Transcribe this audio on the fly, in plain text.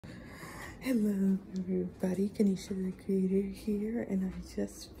Hello everybody, Kanisha the Creator here, and I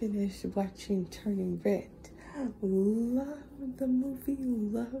just finished watching Turning Red. Love the movie,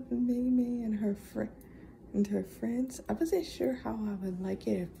 love Maymay and her friends. I wasn't sure how I would like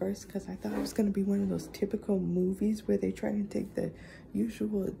it at first because I thought it was going to be one of those typical movies where they try and take the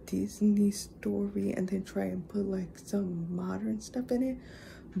usual Disney story and then try and put like some modern stuff in it.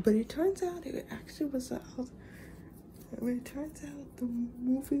 But it turns out it actually was it turns out the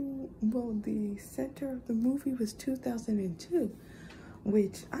movie, well, the center of the movie was 2002,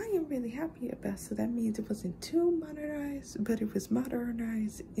 which I am really happy about. So that means it wasn't too modernized, but it was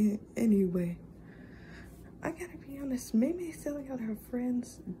modernized in anyway. I gotta be honest, Maymay selling out her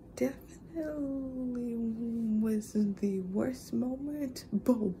friends definitely was the worst moment.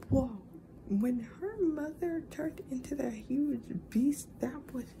 But whoa, when her mother turned into that huge beast,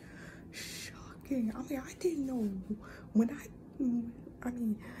 that was shocking. I mean, I didn't know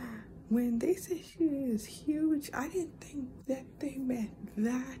when they said she is huge, I didn't think that they meant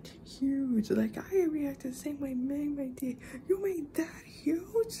that huge. Like, I reacted the same way Maymay did. You made that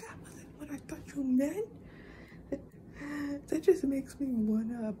huge? That wasn't what I thought you meant. That just makes me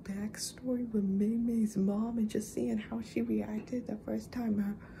want a backstory with Maymay's mom and just seeing how she reacted the first time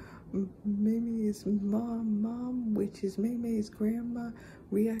her Maymay's mom, which is Maymay's grandma,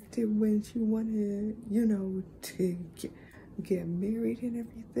 reacted when she wanted, you know, to get married and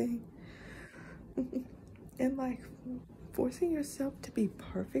everything. And like forcing yourself to be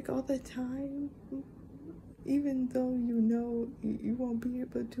perfect all the time, even though you know you won't be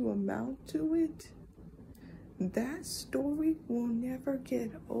able to amount to it. That story will never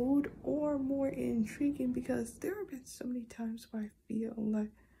get old or more intriguing, because there have been so many times where I feel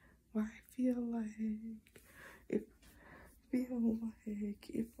like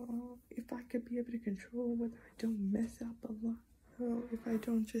if I could be able to control whether I don't mess up a lot, if I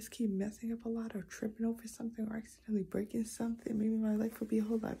don't just keep messing up a lot or tripping over something or accidentally breaking something, maybe my life would be a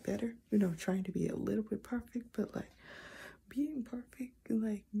whole lot better. You know, trying to be a little bit perfect, but like being perfect,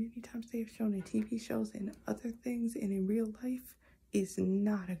 like many times they have shown in TV shows and other things and in real life, is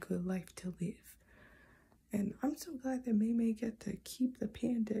not a good life to live. And I'm so glad that Maymay got to keep the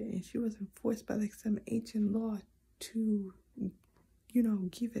panda and she wasn't forced by like some ancient law to, you know,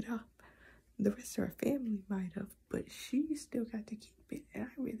 give it up. The rest of her family might have, but she still got to keep it, and I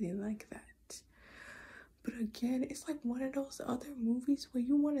really like that. But again, it's like one of those other movies where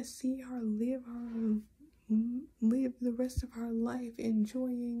you want to see her live the rest of her life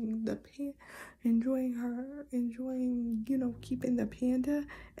enjoying you know, keeping the panda.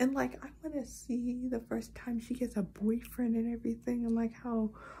 And like, I want to see the first time she gets a boyfriend and everything, and like how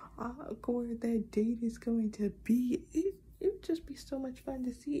awkward that date is going to be. It would just be so much fun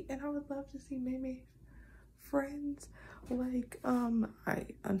to see, and I would love to see Maymay's friends. Like, I'm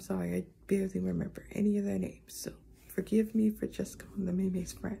sorry, I barely remember any of their names, so forgive me for just calling them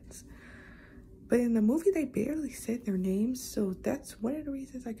Maymay's friends. But in the movie, they barely said their names, so that's one of the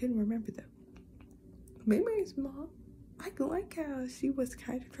reasons I couldn't remember them. Maymay's mom, I like how she was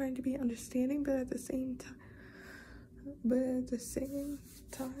kind of trying to be understanding, but at the same time,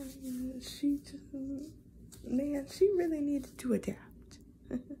 she just, man, she really needed to adapt.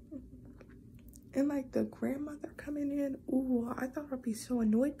 And like the grandmother coming in, ooh, I thought I'd be so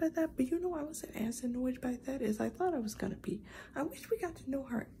annoyed by that, but you know, I wasn't as annoyed by that as I thought I was gonna be. I wish we got to know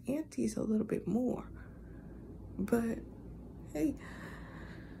her aunties a little bit more, but hey,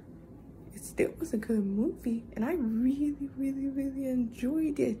 it still was a good movie, and I really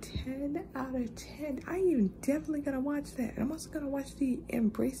enjoyed it. 10 out of 10. I am definitely gonna watch that, and I'm also gonna watch the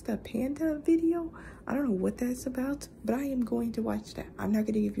Embrace the Panda video. I don't know what that's about, but I am going to watch that. I'm not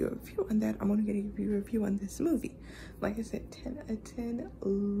gonna give you a review on that. I'm only gonna give you a review on this movie. Like I said, 10 out of 10.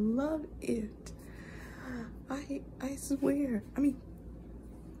 Love it. I swear. I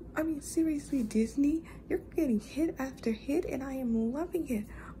mean, seriously, Disney, you're getting hit after hit, and I am loving it.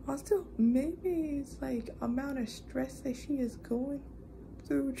 Also, maybe it's like amount of stress that she is going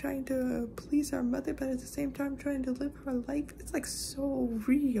through trying to please her mother, but at the same time trying to live her life. It's like so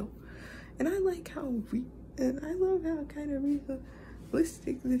real, and I like how and I love how kind of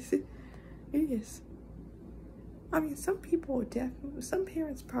realistic this is. I mean, some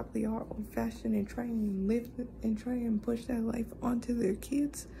parents probably are old-fashioned and try and push that life onto their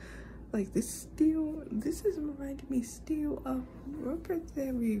kids. Like this is reminding me still of, remember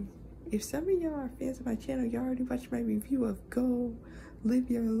that if some of y'all are fans of my channel, y'all already watched my review of Go Live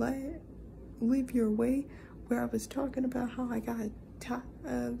Your Life, Live Your Way, where I was talking about how I got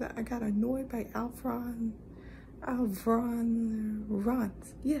annoyed by Alvaron's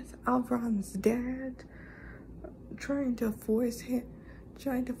dad trying to force him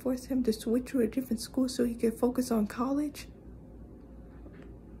trying to force him to switch to a different school so he could focus on college.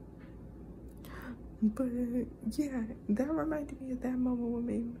 But yeah, that reminded me of that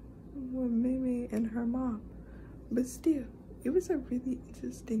moment when Mei and her mom. But still, it was a really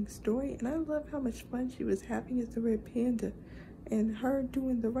interesting story, and I love how much fun she was having as the red panda, and her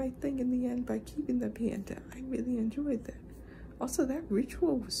doing the right thing in the end by keeping the panda. I really enjoyed that. Also, that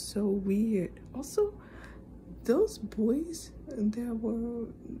ritual was so weird. Also, those boys that were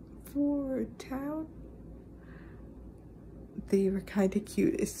for town, they were kind of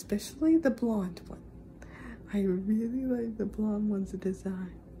cute, especially the blonde one. I really like the blonde one's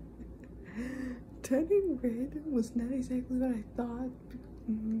design. Turning red was not exactly what I thought,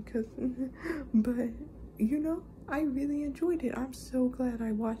 but you know, I really enjoyed it. I'm so glad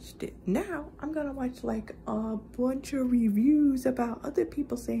I watched it. Now I'm gonna watch like a bunch of reviews about other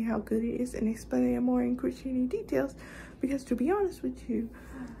people saying how good it is and explain it more in excruciating details, because to be honest with you,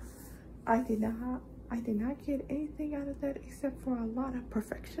 I did not get anything out of that except for a lot of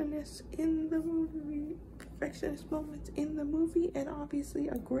perfectionist moments in the movie, and obviously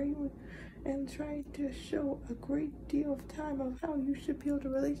a great one, and trying to show a great deal of time of how you should build a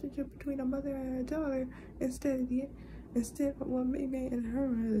relationship between a mother and a daughter instead of what Mei and her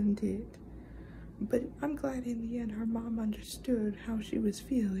mother did. But I'm glad in the end her mom understood how she was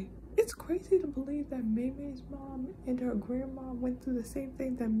feeling. It's crazy to believe that Mei's mom and her grandma went through the same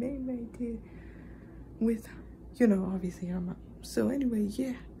thing that Mei did with, you know, obviously her mom. So anyway,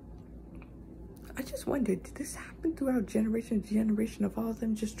 yeah. I just wondered, did this happen throughout generation to generation of all of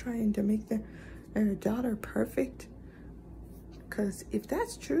them just trying to make their daughter perfect? Because if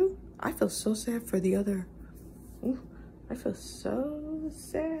that's true, I feel so sad for the other. I feel so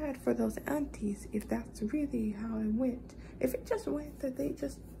sad for those aunties if that's really how it went. If it just went that they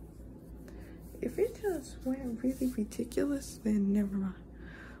just, if it just went really ridiculous, then never mind.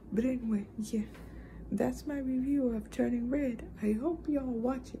 But anyway, yeah. That's my review of Turning Red. I hope y'all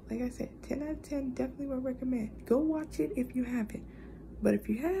watch it. Like I said, 10 out of 10, definitely would recommend. Go watch it if you haven't. But if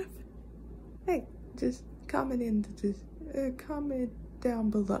you have, hey, just comment down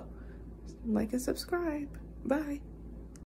below. Like and subscribe. Bye.